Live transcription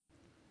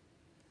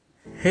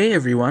Hey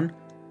everyone!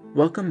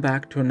 Welcome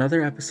back to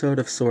another episode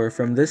of Soar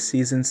from this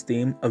season's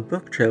theme of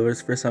book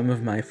trailers for some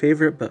of my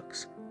favorite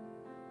books.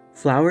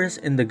 Flowers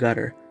in the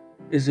Gutter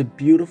is a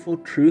beautiful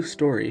true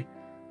story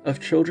of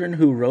children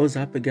who rose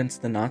up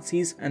against the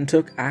Nazis and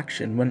took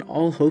action when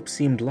all hope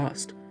seemed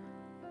lost.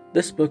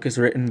 This book is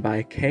written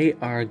by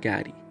K.R.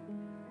 Gaddy.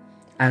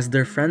 As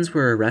their friends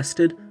were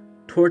arrested,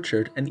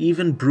 tortured, and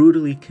even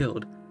brutally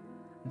killed,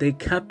 they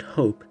kept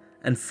hope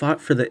and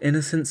fought for the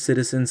innocent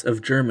citizens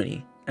of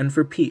Germany and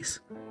for peace.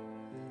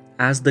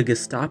 As the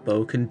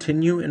Gestapo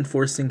continue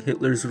enforcing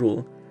Hitler's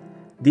rule,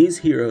 these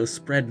heroes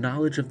spread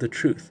knowledge of the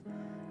truth,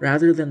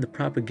 rather than the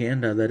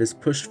propaganda that is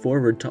pushed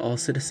forward to all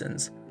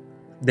citizens.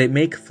 They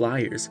make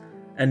flyers,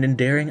 and in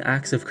daring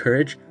acts of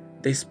courage,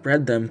 they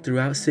spread them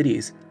throughout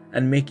cities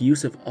and make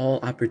use of all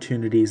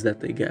opportunities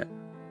that they get.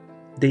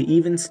 They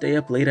even stay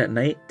up late at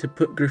night to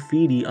put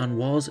graffiti on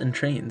walls and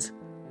trains.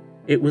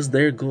 It was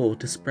their goal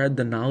to spread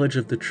the knowledge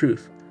of the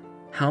truth,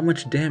 how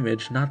much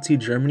damage Nazi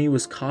Germany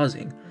was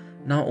causing,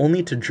 not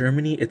only to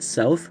Germany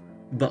itself,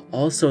 but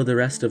also the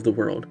rest of the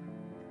world.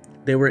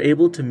 They were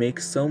able to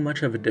make so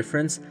much of a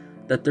difference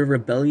that their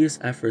rebellious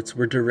efforts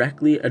were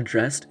directly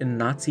addressed in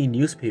Nazi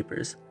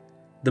newspapers.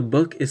 The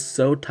book is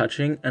so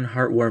touching and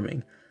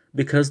heartwarming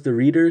because the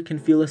reader can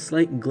feel a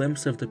slight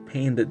glimpse of the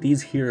pain that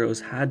these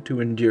heroes had to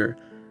endure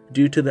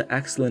due to the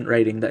excellent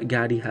writing that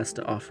Gaddy has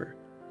to offer.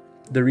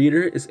 The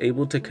reader is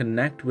able to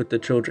connect with the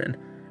children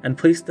and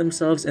place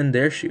themselves in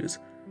their shoes,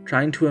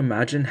 trying to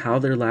imagine how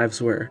their lives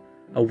were,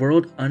 a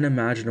world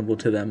unimaginable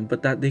to them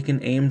but that they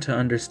can aim to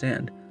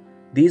understand.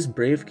 These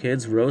brave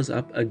kids rose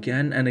up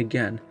again and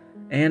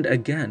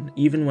again,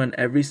 even when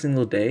every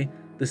single day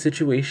the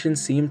situation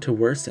seemed to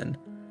worsen.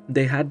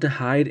 They had to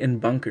hide in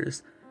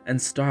bunkers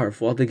and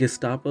starve while the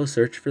Gestapo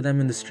searched for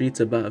them in the streets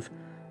above.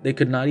 They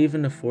could not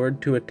even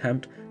afford to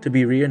attempt to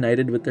be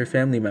reunited with their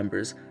family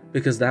members,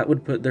 because that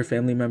would put their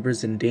family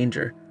members in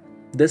danger.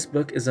 This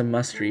book is a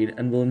must-read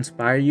and will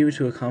inspire you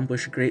to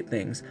accomplish great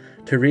things,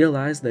 to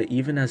realize that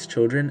even as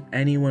children,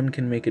 anyone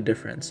can make a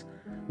difference.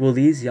 Will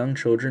these young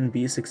children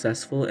be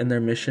successful in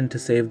their mission to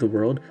save the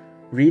world?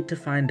 Read to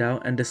find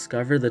out and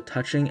discover the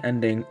touching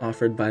ending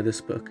offered by this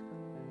book.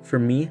 For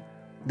me,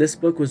 this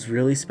book was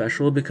really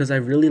special because I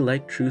really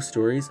like true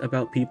stories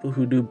about people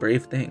who do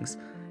brave things.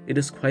 It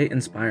is quite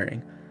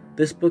inspiring.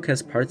 This book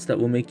has parts that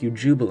will make you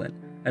jubilant,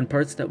 and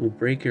parts that will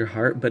break your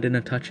heart but in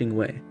a touching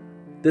way.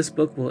 This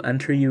book will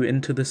enter you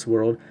into this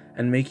world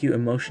and make you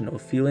emotional,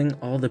 feeling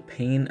all the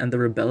pain and the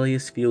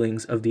rebellious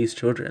feelings of these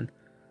children.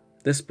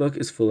 This book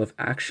is full of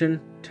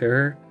action,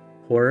 terror,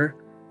 horror,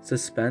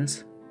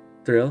 suspense,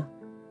 thrill,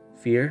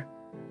 fear,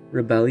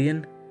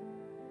 rebellion,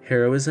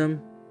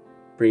 heroism,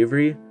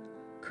 bravery,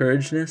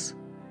 courageousness,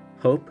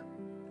 hope,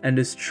 and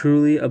is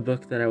truly a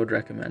book that I would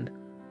recommend.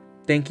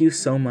 Thank you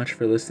so much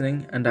for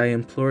listening, and I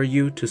implore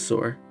you to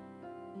soar.